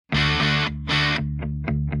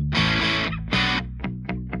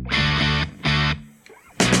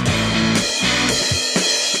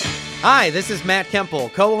Hi, this is Matt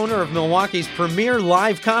Kemple, co-owner of Milwaukee's premier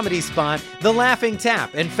live comedy spot, The Laughing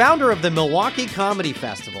Tap, and founder of the Milwaukee Comedy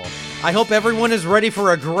Festival. I hope everyone is ready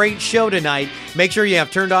for a great show tonight. Make sure you have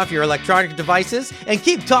turned off your electronic devices and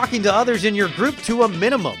keep talking to others in your group to a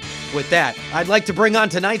minimum. With that, I'd like to bring on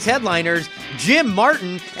tonight's headliners, Jim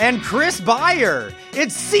Martin and Chris Beyer.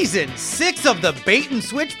 It's season 6 of the Bait and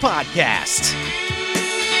Switch podcast.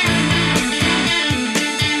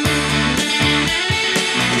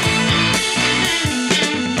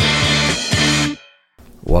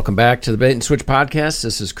 Welcome back to the Bait and Switch podcast.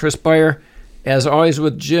 This is Chris Beyer. As always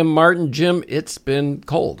with Jim Martin. Jim, it's been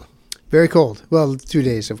cold. Very cold. Well, 2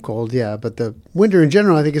 days of cold, yeah. But the winter in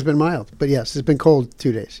general, I think, has been mild. But yes, it's been cold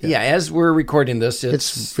 2 days. Yeah, as we're recording this,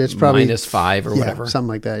 it's probably -5 or whatever. Something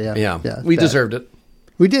like that, yeah. Yeah. We deserved it.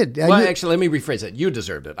 We did. Actually, let me rephrase it. You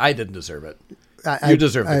deserved it. I didn't deserve it. You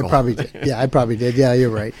deserve the I cold. probably did. Yeah, I probably did. Yeah, you're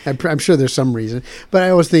right. I'm sure there's some reason. But I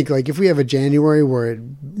always think, like, if we have a January where it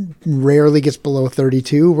rarely gets below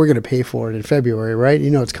 32, we're going to pay for it in February, right? You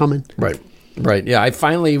know it's coming. Right. Yeah, I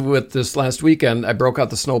finally, with this last weekend, I broke out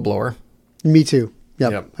the snowblower. Me too.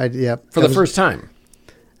 Yep. For the first time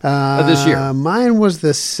this year. Mine was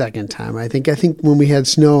the second time. I think when we had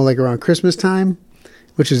snow, like around Christmas time,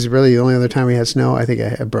 which is really the only other time we had snow, I think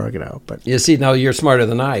I broke it out. But you see, now you're smarter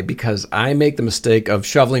than I, because I make the mistake of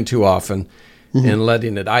shoveling too often and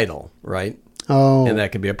letting it idle, right? Oh. And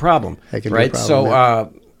that could be a problem, right?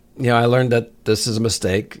 So, I learned that this is a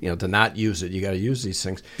mistake, to not use it. You got to use these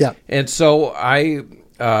things. Yeah. And so I,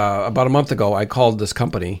 about a month ago, I called this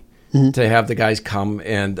company to have the guys come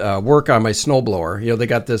and work on my snowblower. They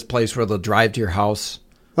got this place where they'll drive to your house.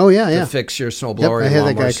 Oh, yeah. To fix your snowblower. Yep, I had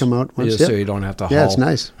that guy come out once. So you don't have to haul it's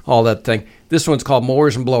nice. all that thing. This one's called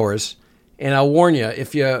Mowers and Blowers. And I'll warn you,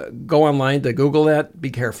 if you go online to Google that, be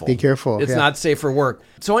careful. Be careful. It's not safe for work.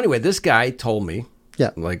 So anyway, this guy told me,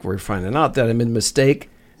 like we're finding out, that I made a mistake.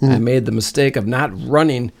 I made the mistake of not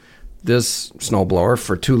running this snowblower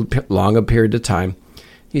for too long a period of time.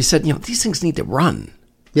 He said, these things need to run.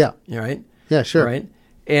 Yeah. Right? Yeah, sure. Right?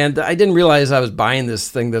 And I didn't realize I was buying this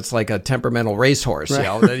thing that's like a temperamental racehorse.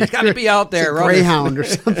 Right. That he's got to be out there. It's a greyhound or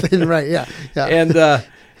something, right? Yeah.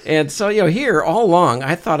 And so here all along,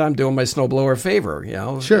 I thought I'm doing my snowblower a favor.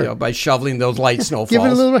 Sure. By shoveling those light snowfalls. Give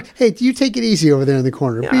it a little. Hey, you take it easy over there in the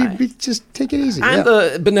corner. Yeah, just take it easy. I'm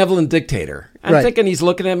the benevolent dictator. I'm thinking he's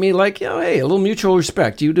looking at me like, hey, a little mutual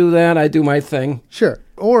respect. You do that, I do my thing. Sure.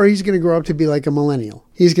 Or he's going to grow up to be like a millennial.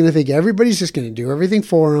 He's going to think everybody's just going to do everything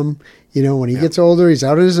for him. When he gets older, he's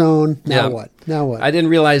out on his own. Now what? I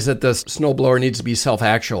didn't realize that the snowblower needs to be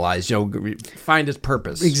self-actualized, find its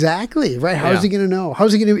purpose. Exactly. Right. How's he going to know?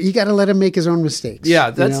 How's he going to, you got to let him make his own mistakes.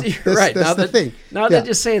 Yeah, that's right. That's the thing. Now that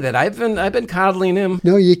you say that, I've been coddling him.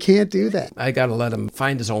 No, you can't do that. I got to let him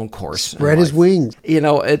find his own course. Spread his wings.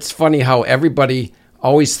 It's funny how everybody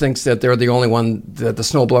always thinks that they're the only one that the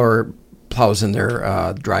snowblower plows in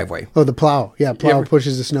their driveway. Oh, the plow. Yeah, plow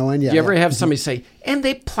pushes the snow in. Yeah. You ever have somebody say, and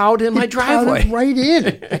they plowed in my driveway? Plowed it right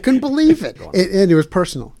in. I couldn't believe it. And it was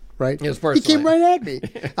personal, right? It was personal. He came right at me.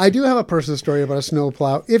 I do have a personal story about a snow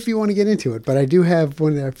plow if you want to get into it, but I do have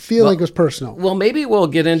one that I feel like it was personal. Well, maybe we'll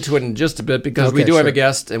get into it in just a bit because we do have a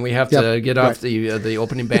guest and we have to get off the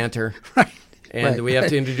opening banter. Right. And we have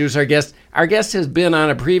to introduce our guest. Our guest has been on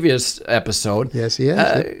a previous episode. Yes, he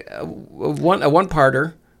has.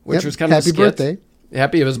 One-parter, which was kind of a skit. Happy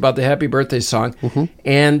birthday. It was about the happy birthday song.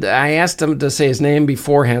 And I asked him to say his name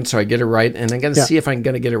beforehand so I get it right. And I'm going to see if I'm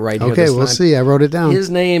going to get it right here this time. Okay, we'll see. I wrote it down. His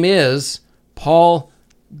name is Paul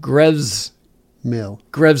Grevsmuehl.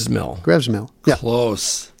 Yeah.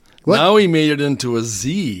 Close. What? Now he made it into a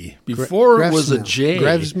Z. Before it was a J.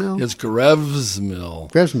 Grevsmuehl? It's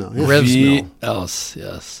Grevsmuehl. Grevsmuehl. Yeah. Grevsmuehl.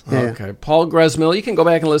 Yes. Yeah. Okay. Paul Grevsmuehl. You can go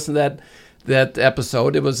back and listen to that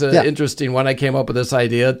episode. It was an interesting one. I came up with this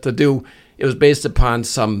idea to do. It was based upon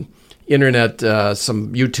some internet,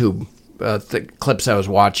 some YouTube clips I was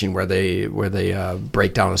watching where they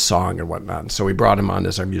break down a song and whatnot. So we brought him on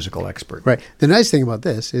as our musical expert. Right. The nice thing about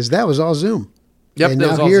this is that was all Zoom. Yep. And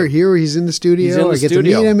now here he's in the studio. I get to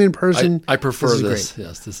meet him in person. I prefer this. Great.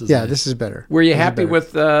 Yes, this is this is better. Were you happy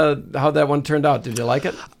with how that one turned out? Did you like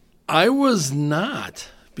it? I was not,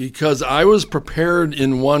 because I was prepared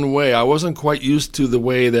in one way. I wasn't quite used to the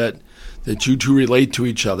way that you two relate to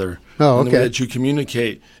each other. Oh, okay. And the way that you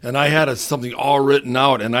communicate. And I had something all written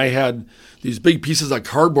out, and I had these big pieces of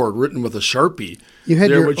cardboard written with a Sharpie. You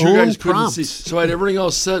had your which own you guys prompts. couldn't see. So I had everything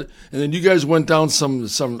else set, and then you guys went down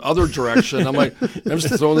some other direction. I'm like, I'm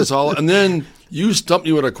just throwing this all, and then You stumped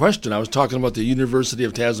me with a question. I was talking about the University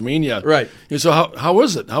of Tasmania. Right. And so how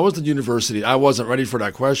was it? How was the university? I wasn't ready for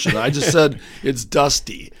that question. I just said it's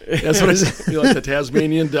dusty. That's what I said. Like the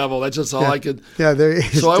Tasmanian devil. That's just all I could. Yeah, there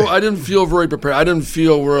is. So I didn't feel very prepared. I didn't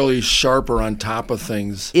feel really sharp or on top of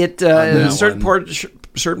things. A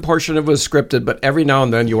certain portion of it was scripted, but every now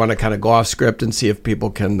and then you want to kind of go off script and see if people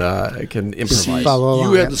can improvise. Follow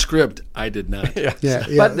along, You had the script. I did not. Yeah.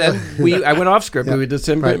 But then I went off script. We did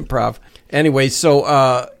some improv. Anyway,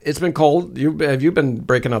 so it's been cold. Have you been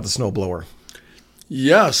breaking out the snowblower?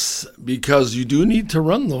 Yes, because you do need to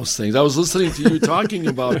run those things. I was listening to you talking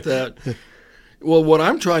about that. Well, what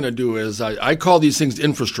I'm trying to do is I call these things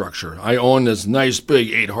infrastructure. I own this nice big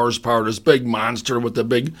 8 horsepower, this big monster with the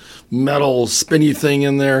big metal spinny thing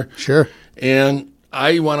in there. Sure. And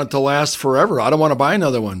I want it to last forever. I don't want to buy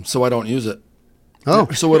another one, so I don't use it. Oh,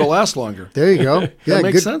 so it'll last longer. there you go. Yeah,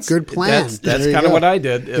 makes sense. Good plan. That's kind of what I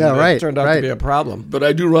did. And it turned out to be a problem. But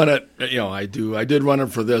I do run it. I did run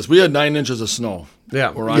it for this. We had 9 inches of snow.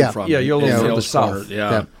 Yeah. Where I'm from. Yeah, you're a little in further Hales south.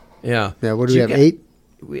 Corner. Yeah. Yeah. What do we have? 8?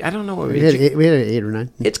 I don't know what We had 8 or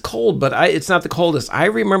 9. It's cold, but it's not the coldest. I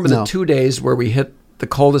remember the 2 days where we hit the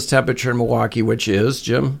coldest temperature in Milwaukee, which is,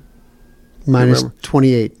 Jim? Minus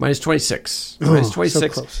 28. Minus 26. Oh, Minus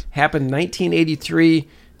 26 so close. happened 1983,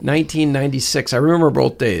 1996. I remember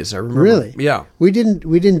both days. I remember. Really? Yeah. We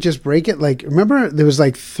didn't just break it. Like, remember there was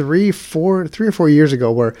like 3 or 4 years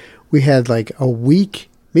ago where we had like a week,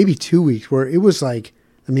 maybe 2 weeks, where it was like,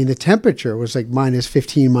 I mean, the temperature was like minus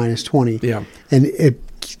 15, minus 20. Yeah. And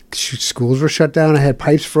schools were shut down. I had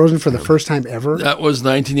pipes frozen for the first time ever. That was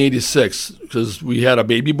 1986 because we had a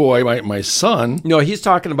baby boy, my son. No, he's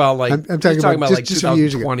talking about like I'm talking about like just a few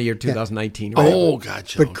years ago. 2020 or 2019. Yeah. Right? Oh,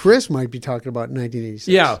 gotcha. But Chris might be talking about 1986.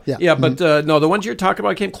 Yeah. But no, the ones you're talking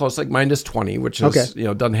about came close, like minus 20, which is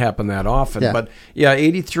Okay. doesn't happen that often. Yeah. But yeah,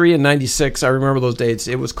 83 and 96. I remember those dates.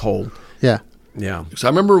 It was cold. Yeah. Yeah. So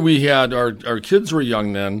I remember we had our kids were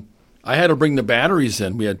young then. I had to bring the batteries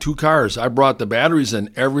in. We had 2 cars. I brought the batteries in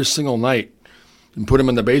every single night and put them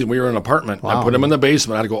in the basement. We were in an apartment. Wow. I put them in the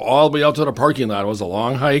basement. I had to go all the way out to the parking lot. It was a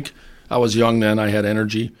long hike. I was young then. I had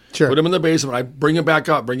energy. Sure. Put them in the basement. I bring them back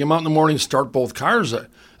up, bring them out in the morning, start both cars.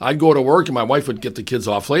 I'd go to work and my wife would get the kids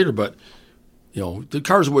off later, but the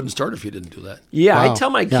cars wouldn't start if you didn't do that. Yeah, Wow. I tell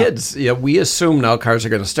my kids, we assume now cars are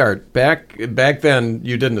going to start. Back then,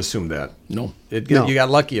 you didn't assume that. No. No. You got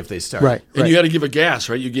lucky if they start. Right. And you had to give it gas,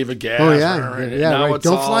 right? You gave it gas. Oh, yeah. Right. Yeah, Now right. it's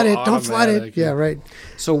Don't all flood it. Don't flood it. automatic. Yeah, right.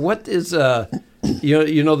 So what is,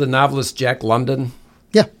 you know the novelist Jack London?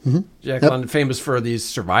 Yeah. Mm-hmm. Jack London, famous for these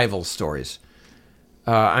survival stories.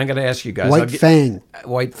 I'm going to ask you guys. White Fang.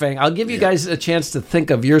 White Fang. I'll give you guys a chance to think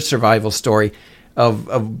of your survival story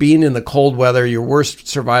of being in the cold weather, your worst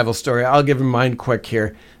survival story. I'll give you mine quick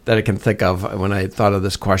here that I can think of when I thought of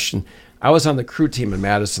this question. I was on the crew team in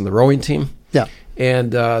Madison, the rowing team. Yeah.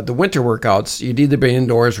 And the winter workouts, you'd either be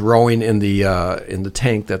indoors rowing in the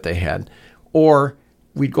tank that they had, or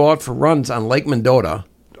we'd go out for runs on Lake Mendota.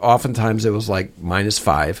 Oftentimes it was like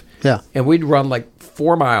 -5. Yeah. And we'd run like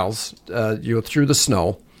 4 miles through the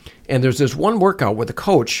snow. And there's this one workout with the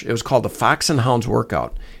coach. It was called the Fox and Hounds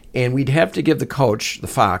workout. And we'd have to give the coach, the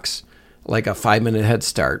Fox, like a 5-minute head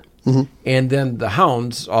start. Mm-hmm. And then the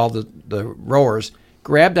Hounds, all the rowers,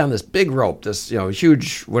 grabbed on this big rope, this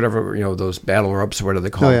huge, whatever, those battle ropes or whatever they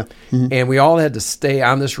call them. Mm-hmm. And we all had to stay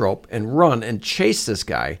on this rope and run and chase this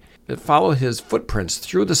guy, follow his footprints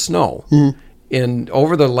through the snow,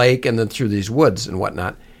 over the lake and then through these woods and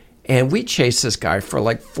whatnot. And we chased this guy for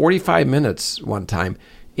like 45 minutes one time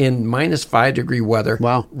in -5-degree weather,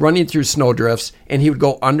 Wow. running through snowdrifts, and he would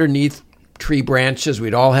go underneath tree branches.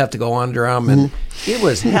 We'd all have to go under them, and it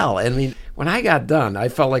was hell. I mean, when I got done, I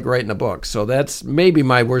felt like writing a book. So that's maybe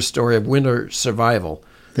my worst story of winter survival.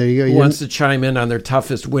 There you go. Who wants to chime in on their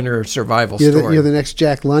toughest winter survival You're story? the next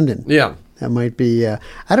Jack London. Yeah. That might be.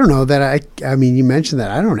 I don't know that I mean, you mentioned that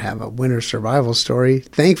I don't have a winter survival story.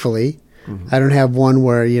 Thankfully, I don't have one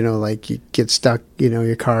where like you get stuck.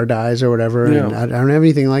 Your car dies or whatever. Yeah. And I don't have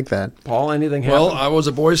anything like that. Paul, anything happen? Well, I was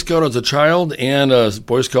a Boy Scout as a child and a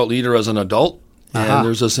Boy Scout leader as an adult. And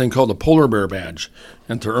there's this thing called the Polar Bear Badge.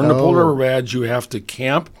 And to earn the Polar Bear Badge, you have to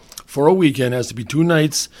camp for a weekend. It has to be 2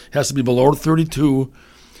 nights. It has to be below 32.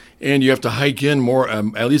 And you have to hike in more,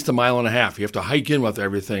 at least 1.5 miles. You have to hike in with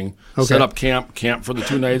everything. Okay. Set up camp for the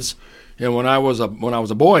 2 nights. And when I was a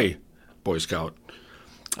Boy Scout,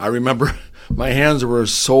 I remember my hands were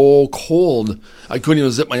so cold I couldn't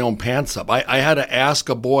even zip my own pants up. I had to ask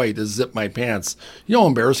a boy to zip my pants. You know how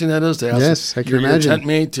embarrassing that is to ask Yes, I can your imagine. tent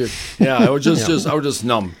mate to. Yeah, I was just I was just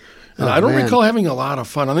numb. And I don't recall having a lot of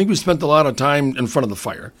fun. I think we spent a lot of time in front of the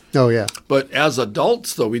fire. Oh, yeah. But as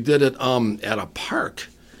adults, though, we did it at a park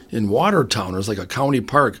in Watertown. It was like a county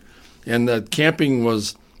park. And the camping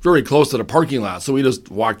was very close to the parking lot. So we just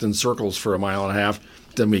walked in circles for a mile and a half.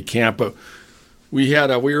 Then we camped. But we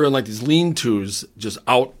were in like these lean-tos, just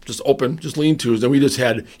open, just lean-tos. And we just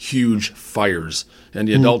had huge fires. And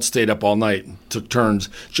the adults stayed up all night, took turns,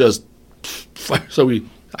 just fire. So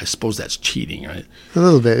I suppose that's cheating, right? A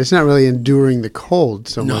little bit. It's not really enduring the cold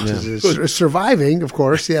so much as it's surviving, of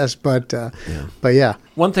course, yes. But yeah.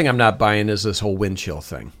 One thing I'm not buying is this whole wind chill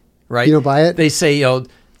thing, right? You don't buy it? They say,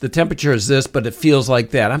 the temperature is this, but it feels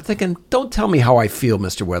like that. I'm thinking, don't tell me how I feel,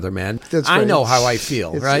 Mr. Weatherman. That's I right. know how I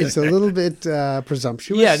feel, right? It's a little bit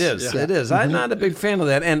presumptuous. Yeah, it is. Yeah. It is. I'm not a big fan of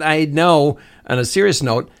that. And I know, on a serious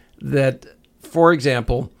note, that, for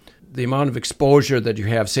example, the amount of exposure that you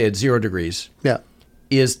have, say, at 0 degrees,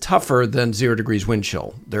 is tougher than 0 degrees wind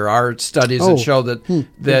chill. There are studies that show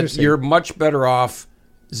that you're much better off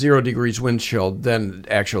 0 degrees wind chill than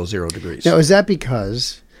actual 0 degrees. Now, is that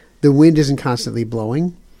because the wind isn't constantly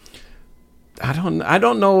blowing? I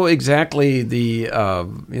don't know exactly the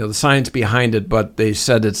the science behind it, but they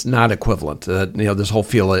said it's not equivalent. This whole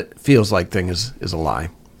feels like thing is a lie.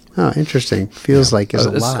 Oh, interesting. Feels like is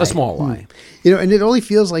a lie. A small lie. And it only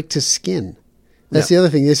feels like to skin. That's the other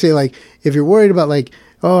thing. They say, like, if you're worried about, like,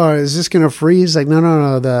 oh, is this going to freeze? Like,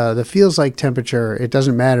 no. The feels like temperature, it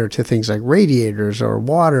doesn't matter to things like radiators or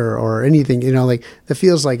water or anything. Like, the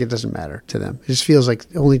feels like it doesn't matter to them. It just feels like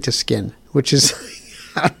only to skin, which is,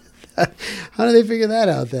 how do they figure that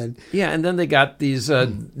out then? Yeah, and then they got these,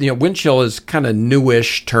 wind chill is kind of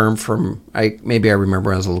newish term from, I remember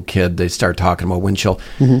when I was a little kid, they started talking about wind chill.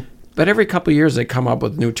 Mm-hmm. But every couple of years they come up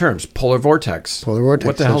with new terms. Polar vortex.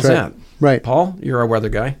 What the hell's that? Right. Paul, you're a weather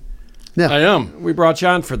guy. Yeah. I am. We brought you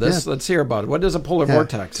on for this. Yeah. Let's hear about it. What is a polar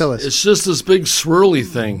vortex? Tell us. It's just this big swirly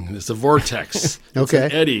thing. It's a vortex. It's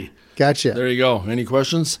an eddy. Gotcha. There you go. Any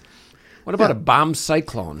questions? What about a bomb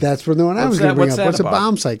cyclone? That's the one I was going to bring up. What's a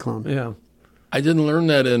bomb cyclone? Yeah. I didn't learn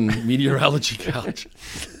that in meteorology college.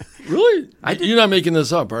 Really? You're not making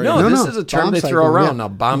this up, are you? No, this is a term bomb they throw cyclone, around now.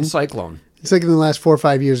 Bomb cyclone. It's like in the last 4 or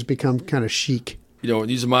 5 years, it's become kind of chic.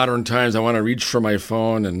 These modern times, I want to reach for my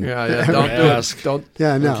phone and don't ask. No.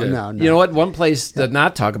 No. You know what? One place to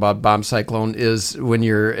not talk about bomb cyclone is when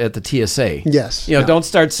you're at the TSA. Yes. Don't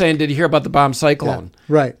start saying, "Did you hear about the bomb cyclone?"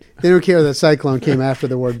 Yeah, right. They don't care that cyclone came after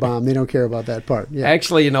the word bomb. They don't care about that part. Yeah.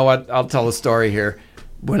 Actually, you know what? I'll tell a story here.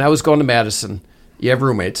 When I was going to Madison, you have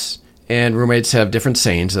roommates, and roommates have different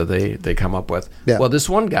sayings that they come up with. Yeah. Well, this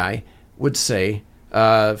one guy would say,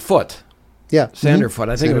 "foot." Yeah. Sanderfoot.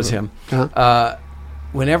 I think it was him. Uh-huh.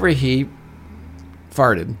 Whenever he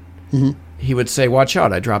farted, he would say, "Watch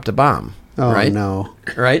out, I dropped a bomb." Oh, right? no.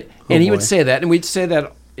 Right? And he would say that, and we'd say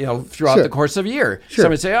that throughout the course of a year. Sure.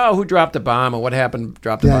 Somebody would say, "Oh, who dropped a bomb, and what happened,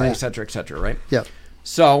 dropped a bomb," et cetera, right? Yep.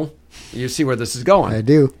 So, you see where this is going. I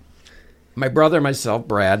do. My brother and myself,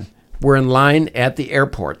 Brad, were in line at the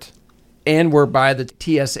airport, and we're by the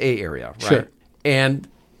TSA area, right? Sure. And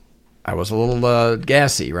I was a little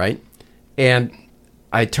gassy, right? And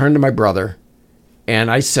I turned to my brother, and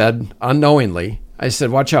I said, unknowingly,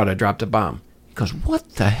 "Watch out, I dropped a bomb." He goes,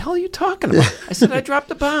 "What the hell are you talking about?" I said, "I dropped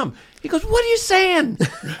a bomb." He goes, "What are you saying?"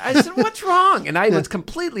 I said, "What's wrong?" And I was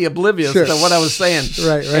completely oblivious to what I was saying.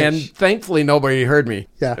 Right. And thankfully, nobody heard me.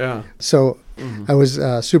 Yeah. So I was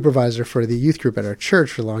a supervisor for the youth group at our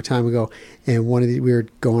church for a long time ago, and we were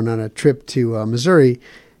going on a trip to Missouri,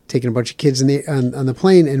 taking a bunch of kids on the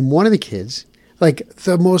plane, and one of the kids, like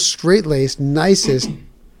the most straight-laced, nicest,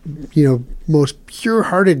 most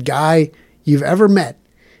pure-hearted guy you've ever met,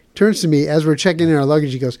 turns to me as we're checking in our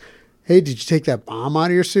luggage. He goes, "Hey, did you take that bomb out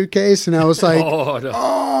of your suitcase?" And I was like, "Oh, no."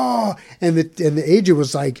 "Oh!" And the agent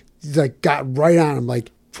was like got right on him,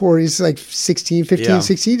 like. He's like 16, 15,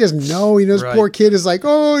 16. He doesn't know. Poor kid is like,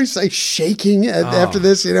 he's like shaking after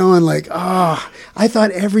this, and like, I thought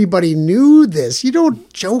everybody knew this. You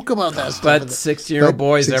don't joke about that stuff. But 16-year-old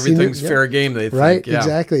boys, everything's fair game, they think. Right,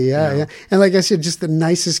 exactly, yeah. And like I said, just the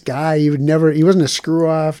nicest guy. He wasn't a screw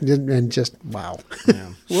off, and just, wow. Yeah.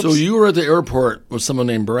 So you were at the airport with someone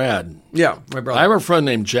named Brad. Yeah, my brother. I have a friend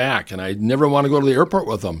named Jack, and I never want to go to the airport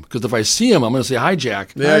with him because if I see him, I'm going to say, "Hi,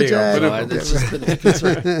 Jack." There you Jack. go. It's just a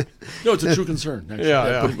concern. No, it's a true concern. Actually.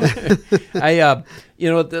 Yeah.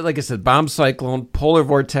 Like I said, bomb cyclone, polar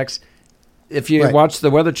vortex. if you watch the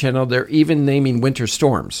Weather Channel, they're even naming winter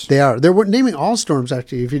storms. They are. They're naming all storms,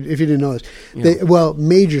 actually, if you didn't know this.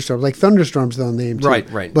 Major storms, like thunderstorms they'll name, too.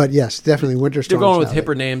 Right. But yes, definitely winter storms. They're going with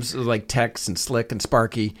hipper names like Tex and Slick and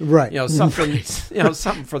Sparky. Right. Something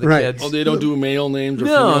something for the kids. Oh, they don't do male names or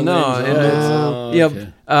no, female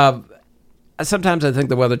names? Okay. Sometimes I think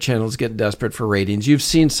the Weather Channel is getting desperate for ratings. You've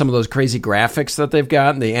seen some of those crazy graphics that they've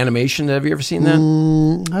got and the animation. Have you ever seen that?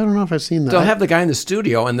 I don't know if I've seen that. They'll have the guy in the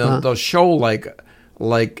studio and they'll show like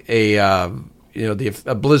a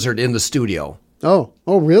blizzard in the studio. Oh,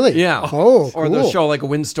 really? Yeah. Oh, Or cool. they'll show like a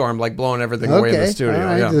windstorm, like blowing everything away in the studio. All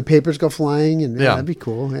right. Yeah. The papers go flying, and that'd be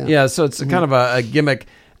cool. Yeah. Yeah. So it's kind of a gimmick.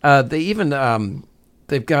 They even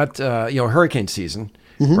they've got hurricane season.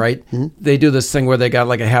 Right? Mm-hmm. They do this thing where they got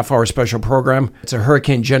like a half-hour special program. It's a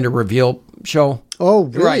hurricane gender reveal show. Oh,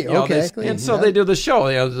 really? Right. Okay. They do the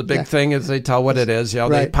show. The big thing is they tell what it is.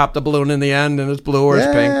 They pop the balloon in the end and it's blue or it's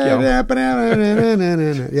pink. Yep.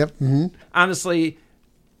 Mm-hmm. Honestly,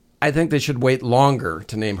 I think they should wait longer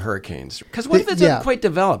to name hurricanes. Because what if it doesn't quite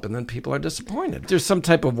develop and then people are disappointed? There's some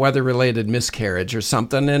type of weather-related miscarriage or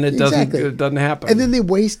something and it doesn't happen. And then they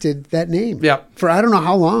wasted that name. Yeah. For I don't know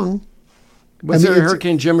how long. Was there a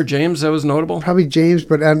Hurricane Jim or James that was notable? Probably James,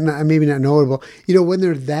 but maybe not notable. When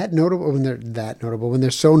they're that notable, when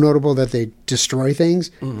they're so notable that they destroy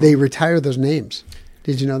things, they retire those names.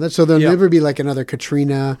 Did you know that? So there'll never be like another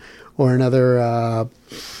Katrina or another.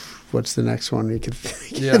 What's the next one? You can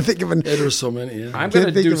think of. There's so many. Yeah. I'm going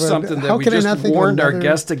to do something that we just warned our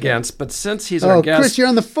guest against, but since he's our guest... Chris, you're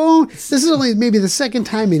on the phone. This is only maybe the second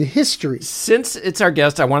time in history. Since it's our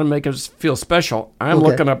guest, I want to make us feel special. I'm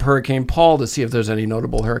looking up Hurricane Paul to see if there's any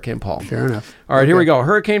notable Hurricane Paul. Fair enough. All right, here we go.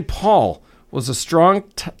 Hurricane Paul was a strong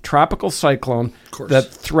tropical cyclone that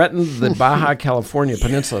threatened the Baja California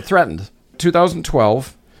Peninsula.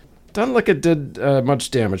 2012. Doesn't look it did much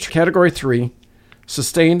damage. Category 3.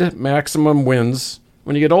 Sustained maximum winds.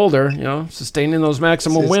 When you get older, sustaining those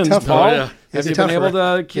maximum winds, tough, Paul. Have you been able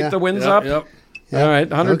to keep the winds up? Yep. All right,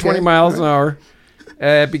 120 miles an hour.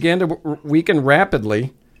 It began to weaken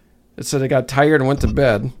rapidly. It said it got tired and went to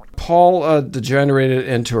bed. Paul degenerated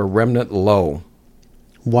into a remnant low.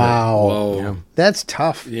 Wow. Whoa. Yeah. That's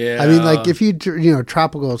tough. Yeah. I mean, like if you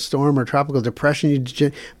tropical storm or tropical depression,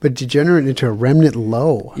 but degenerate into a remnant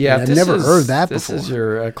low. Yeah. I've never heard that before. This is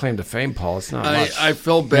your claim to fame, Paul. It's not much. I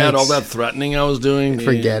felt bad, all that threatening I was doing.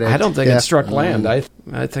 Forget it. I don't think it struck land.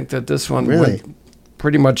 I think that this one went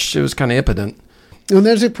pretty much, it was kind of impotent. And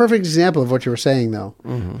there's a perfect example of what you were saying, though,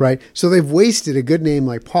 right? So they've wasted a good name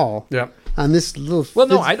like Paul. Yeah. On this little. Well,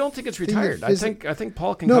 no, I don't think it's retired. I think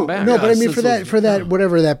Paul can come back. No, but I mean for that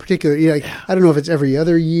whatever that particular. I don't know if it's every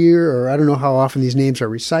other year or I don't know how often these names are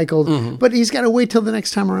recycled. But he's got to wait till the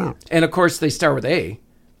next time around. And of course, they start with A.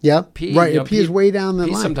 Yeah, P, right. P is way down the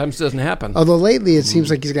P line. sometimes doesn't happen. Although lately it seems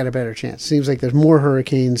like he's got a better chance. Seems like there's more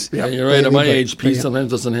hurricanes. Yeah, you're right. At my age, P sometimes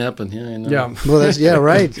doesn't happen. Yeah, I know. Yeah. Well, that's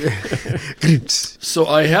right. So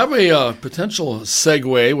I have a potential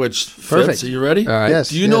segue, which fits. Are you ready? All right. Yes.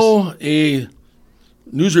 Do you know a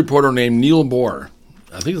news reporter named Neil Bohr?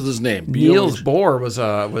 I think that's his name. Niels Bohr was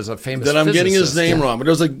a famous. That I'm getting his name wrong, but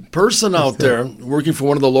there's a person out there working for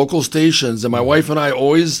one of the local stations, and my wife and I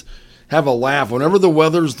always have a laugh. Whenever the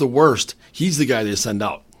weather's the worst, he's the guy they send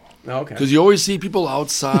out. Okay. Because you always see people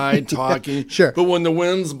outside talking. Sure. But when the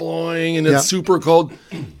wind's blowing and it's super cold,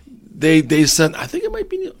 they send, I think it might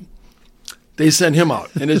be, they send him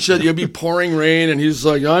out. And it should, you'll be pouring rain, and he's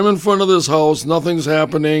like, I'm in front of this house, nothing's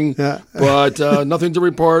happening, but nothing to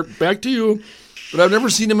report. Back to you. But I've never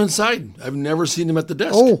seen him inside. I've never seen him at the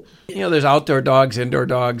desk. Oh, there's outdoor dogs, indoor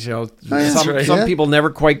dogs. Some people never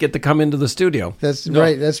quite get to come into the studio. that's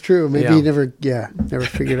right. That's true. Maybe he never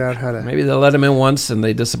figured out how to. Maybe they let him in once and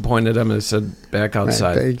they disappointed him and they said back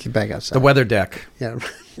outside. Right, back outside. The weather deck. Yeah,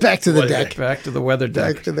 back to the deck. Back to the weather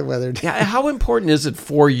deck. Back to the weather deck. Yeah, how important is it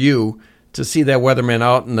for you to see that weatherman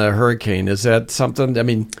out in the hurricane? Is that something? I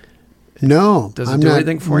mean, no. Does it do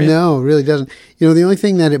anything for you? No, it really doesn't. The only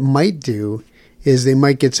thing that it might do is they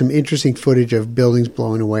might get some interesting footage of buildings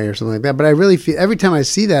blowing away or something like that. But I really feel every time I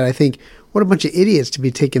see that, I think, what a bunch of idiots to be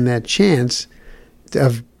taking that chance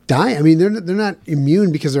of dying. I mean, they're not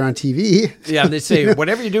immune because they're on TV. Yeah, they say,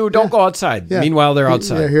 whatever you do, don't go outside. Yeah. Meanwhile, they're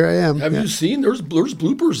outside. Yeah, here I am. Have you seen? There's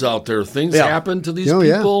bloopers out there. Things happen to these Oh,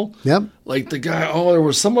 people. Yeah. Yep. Like the guy. Oh, there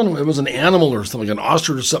was someone. It was an animal or something, like an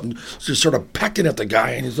ostrich or something, just sort of pecking at the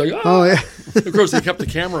guy, and he's like, Oh, yeah. Of course, they kept the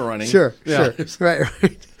camera running. Sure. Right.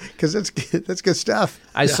 Because that's good stuff.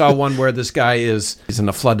 I saw one where this guy he's in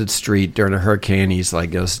a flooded street during a hurricane. He's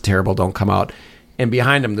like, "This is terrible. Don't come out." And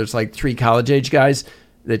behind him, there's like 3 college-age guys.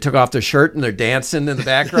 They took off their shirt and they're dancing in the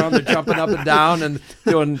background. They're jumping up and down and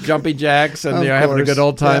doing jumping jacks and having a good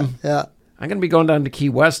old time. Yeah. I'm going to be going down to Key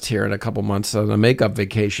West here in a couple months on a makeup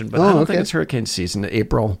vacation, but I don't think it's hurricane season.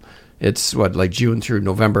 April, it's like June through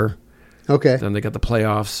November. Okay. Then they got the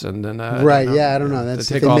playoffs, and then I don't know. That's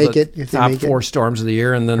they if take they all make the it. If top they make 4 storms of the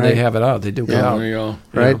year, and then they have it out. They do go out. There you go.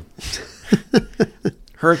 Right.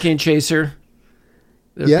 Hurricane chaser.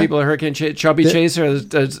 There's people at hurricane chubby chaser.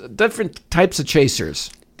 There's different types of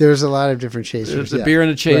chasers. There's a lot of different chasers. There's the beer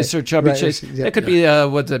and a chaser, chubby chaser. That could be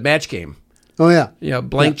the match game. Oh yeah. Yeah,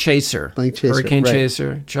 blank chaser. Blank chaser. Hurricane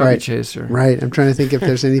chaser, chubby chaser. Right. I'm trying to think if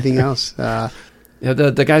there's anything else. The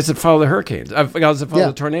guys that follow the hurricanes. Guys that follow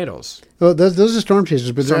the tornadoes. Well, those are storm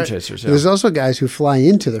chasers, but there's also guys who fly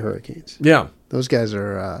into the hurricanes. Yeah. Those guys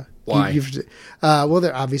are why?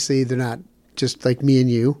 They're not just like me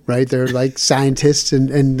and you, right? They're like scientists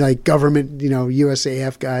and like government,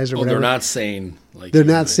 USAF guys or whatever. They're not sane. They're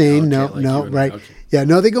not sane. No, right. Okay. Yeah,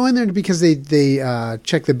 no, they go in there because they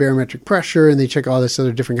check the barometric pressure and they check all this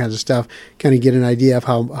other different kinds of stuff, kind of get an idea of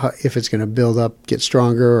how if it's going to build up, get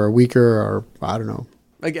stronger or weaker, or I don't know.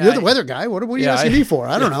 You're the weather guy. What are you asking me for?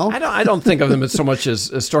 I don't know. I don't think of them as so much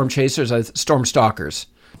as storm chasers, as storm stalkers.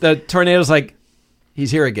 The tornado's like,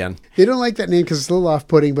 he's here again. They don't like that name because it's a little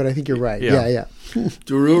off-putting, but I think you're right. Yeah.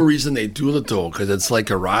 The real reason they do it, though, because it's like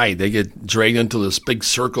a ride. They get dragged into this big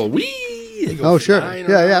circle. Whee! Oh, sure.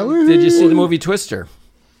 Yeah. Woo-hoo. Did you see the movie Twister?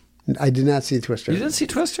 I did not see Twister. You didn't see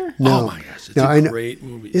Twister? No. Oh, my gosh. It's a great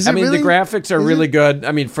movie. Is it really? The graphics are really good.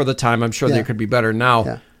 I mean, for the time, I'm sure they could be better now.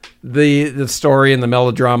 Yeah. The story and the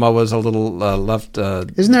melodrama was a little left.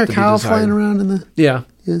 Isn't there a cow flying around in the? Yeah.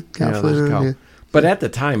 Cow flying around. Yeah. But at the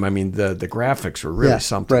time, I mean, the graphics were really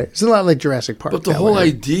something. Right. It's a lot like Jurassic Park. But the whole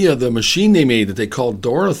idea, the machine they made that they called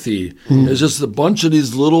Dorothy, is just a bunch of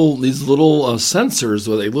these little sensors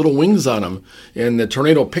with little wings on them, and the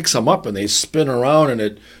tornado picks them up and they spin around and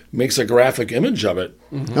it makes a graphic image of it.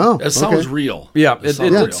 Mm-hmm. Oh, that sounds real. Yeah, it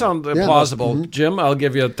did sound Yeah. plausible. Jim, I'll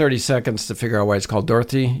give you 30 seconds to figure out why it's called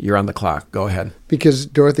Dorothy. You're on the clock. Go ahead. Because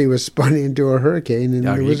Dorothy was spun into a hurricane,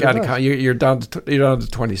 and you got to count. You're down to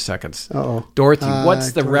 20 seconds. Uh-oh. Dorothy.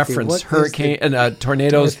 What's the reference? Hurricane and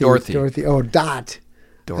tornadoes. Dorothy. Dorothy. Oh, dot.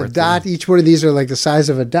 Dorothy. A dot. Each one of these are like the size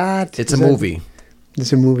of a dot. It's a movie.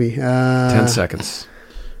 It's a movie. 10 seconds.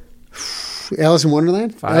 Alice in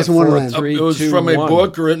Wonderland? 5, Alice in 4, Wonderland. 3, It was 2, from a 1.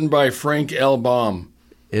 book written by Frank L. Baum.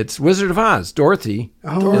 It's Wizard of Oz. Dorothy.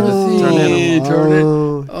 Oh,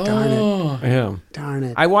 Tornado. Darn it. Yeah. Darn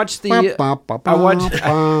it. I watched the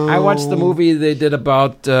I watched the movie they did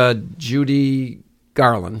about Judy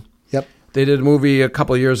Garland. Yep. They did a movie a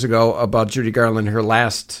couple of years ago about Judy Garland, her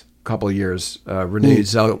last couple of years, Renee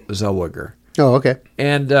Zellweger. Oh, okay.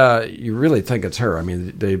 And you really think it's her. I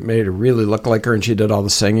mean, they made her really look like her, and she did all the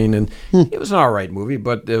singing. And it was an all right movie,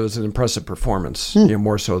 but it was an impressive performance,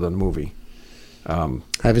 more so than the movie. I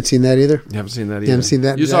haven't seen that either. You haven't seen that either? You haven't seen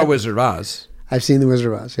that? You saw Wizard of Oz. I've seen The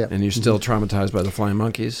Wizard of Oz, yeah. And you're still traumatized by the flying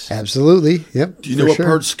monkeys? Absolutely, yep. Do you know what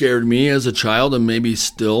part scared me as a child and maybe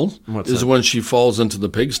still? What's is that? when she falls into the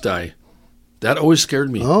pigsty. That always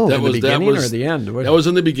scared me. Oh, that in the beginning or the end? That was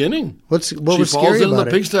in the beginning. What she was falls scary into about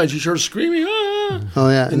the it? pigsty and she starts screaming, ah! Oh,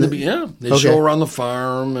 yeah. They show her on the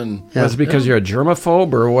farm. And Was it because you're a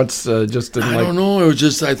germaphobe or what's just didn't I like... don't know. It was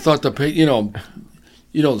just, I thought the pig,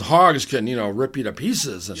 hogs can, rip you to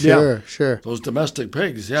pieces. And Sure. Those domestic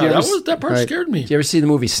pigs. Yeah, you ever that part scared me. Did you ever see the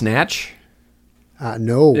movie Snatch?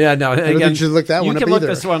 No. Yeah, no. I don't think you should look that one up You can look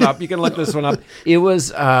either. this one up. You can look this one up. It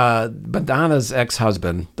was Madonna's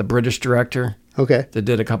ex-husband, the British director. Okay. That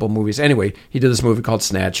did a couple movies. Anyway, he did this movie called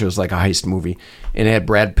Snatch. It was like a heist movie, and it had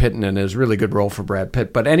Brad Pitt in it. It was a really good role for Brad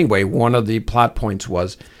Pitt. But anyway, one of the plot points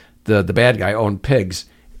was the bad guy owned pigs,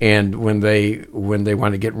 and when they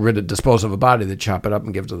want to dispose of a body, they chop it up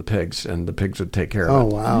and give it to the pigs, and the pigs would take care of it. Oh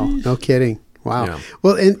wow! No kidding. Wow. Yeah.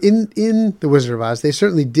 Well, in The Wizard of Oz, they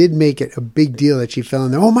certainly did make it a big deal that she fell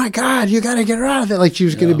in there. Oh my God, you got to get her out of there! Like she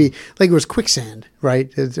was going to be like it was quicksand,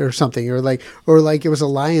 right, or something, or like it was a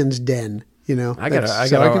lion's den. I gotta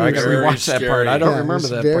rewatch that part. I don't remember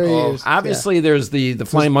that part. Obviously, there's the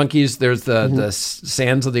flying monkeys. There's the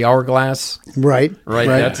sands of the hourglass. Right.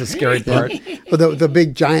 That's a scary part. Well, the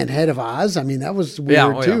big giant head of Oz. I mean, that was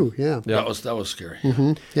weird too. Yeah. That was scary.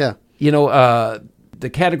 Mm-hmm. Yeah. The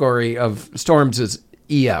category of storms is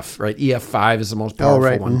EF, right? EF5 is the most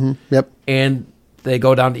powerful one. Mm-hmm. Yep. And they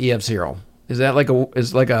go down to EF0. Is that like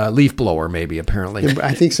a leaf blower? Maybe apparently.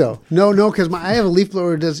 I think so. No, because I have a leaf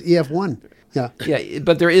blower that does EF1. Yeah. Yeah,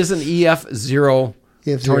 but there is an EF0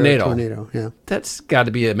 Tornado, yeah. That's got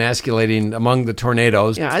to be emasculating among the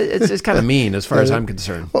tornadoes. Yeah, it's kind of mean as far as I'm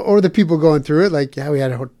concerned. Or the people going through it, like, we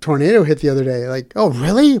had a tornado hit the other day. Like, oh,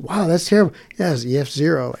 really? Wow, that's terrible. Yeah, it's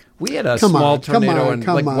EF0. Like, we had a small tornado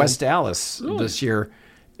in West Dallas this year.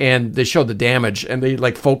 And they showed the damage, and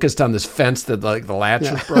they focused on this fence that the latch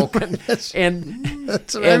was broken. That's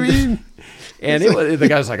what I mean. And the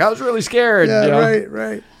guy was like, I was really scared. Yeah,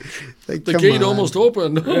 right. Like, the gate almost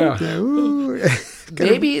opened. Yeah.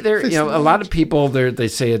 Maybe a lot of people they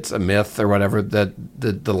say it's a myth or whatever that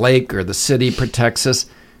the lake or the city protects us.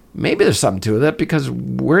 Maybe there's something to that, because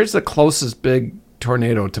where's the closest big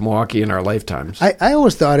tornado to Milwaukee in our lifetimes? I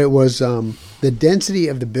always thought it was the density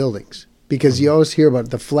of the buildings. Because you always hear about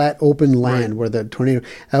the flat, open land where the tornado.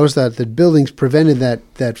 I always thought the buildings prevented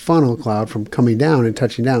that funnel cloud from coming down and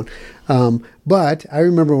touching down. But I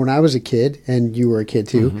remember when I was a kid, and you were a kid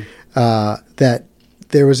too, that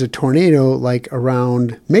there was a tornado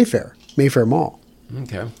around Mayfair Mall.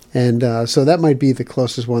 Okay. And so that might be the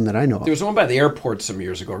closest one that I know of. There was one by the airport some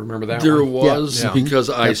years ago. Remember that There one? was, because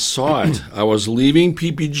I saw it. I was leaving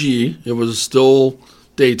PPG. It was still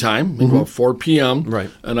daytime, about 4 p.m. Right.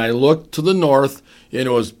 And I looked to the north, and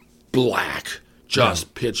it was black,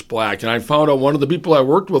 just pitch black. And I found out one of the people I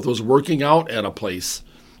worked with was working out at a place,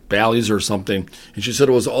 Bally's or something. And she said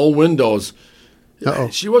it was all windows. Uh-oh.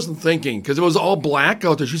 She wasn't thinking, because it was all black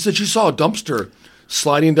out there. She said she saw a dumpster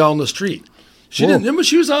sliding down the street. She didn't, but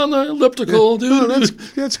she was on the elliptical, dude. Oh,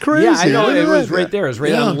 that's crazy. Yeah, I know. It was right there. It was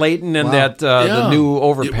right on Layton and the new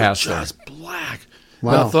overpass it there. was just black.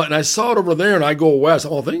 Wow. And I saw it over there, and I go west.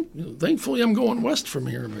 Oh, thankfully, I'm going west from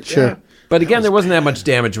here. But Sure. yeah. But again, there wasn't that much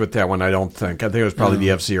damage with that one, I don't think. I think it was probably the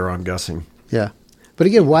F-Zero, I'm guessing. Yeah. But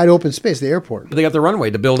again, wide open space, the airport. But they got the runway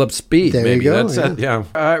to build up speed, There maybe. you go, That's it, yeah.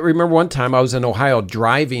 I remember one time I was in Ohio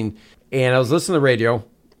driving, and I was listening to the radio.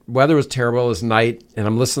 Weather was terrible. It was night, and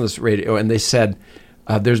I'm listening to this radio, and they said,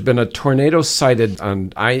 there's been a tornado sighted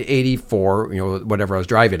on I-84, whatever I was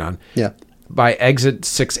driving on, by exit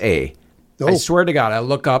 6A. Oh. I swear to God, I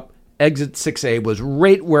look up, exit 6A was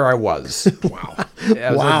right where I was. Wow.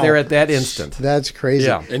 I was right there at that instant. That's crazy.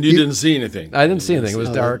 Yeah. And you didn't see anything. I didn't see anything. It was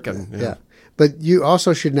dark. Yeah. But you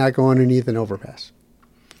also should not go underneath an overpass.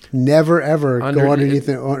 Never, ever go underneath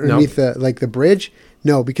the bridge.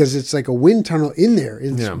 No, because it's like a wind tunnel in there.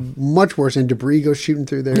 It's much worse, and debris goes shooting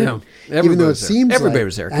through there. Yeah. Even though it seems everybody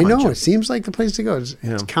was there. I know, it seems like the place to go. It's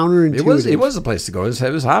counterintuitive. It was the place to go. It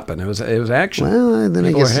was hopping. It was action. Well, then People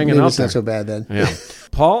I guess were hanging maybe out it's there. not so bad then. Yeah.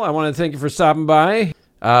 Paul, I want to thank you for stopping by.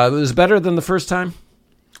 It was better than the first time.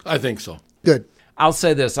 I think so. Good. I'll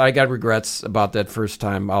say this. I got regrets about that first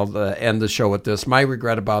time. I'll end the show with this. My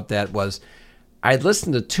regret about that was I'd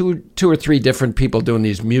listened to two or three different people doing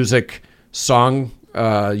these song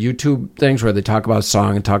YouTube things where they talk about a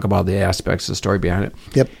song and talk about the aspects of the story behind it.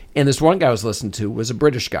 Yep. And this one guy I was listening to was a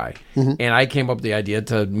British guy. And I came up with the idea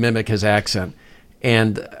to mimic his accent.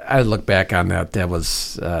 And I look back on that. That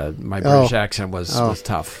was my British accent was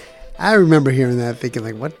tough. I remember hearing that, thinking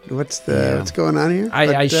like, what's going on here?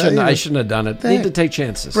 I shouldn't have done it. Need to take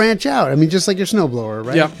chances. Branch out. I mean, just like your snowblower,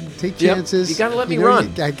 right? Yep. Take chances. You gotta let me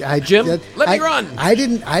run. Jim, let me run. I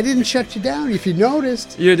didn't shut you down. If you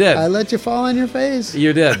noticed, you did. I let you fall on your face.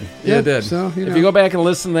 You did. You did. So, if you go back and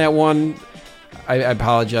listen to that one, I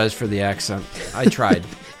apologize for the accent. I tried.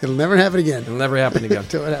 It'll never happen again. It'll never happen again.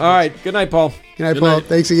 All right. Good night, Paul. Good night, Paul.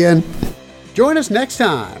 Thanks again. Join us next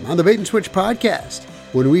time on the Bait and Switch podcast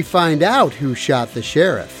when we find out who shot the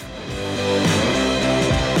sheriff.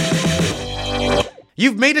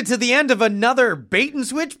 You've made it to the end of another Bait and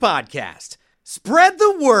Switch podcast. Spread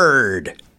the word.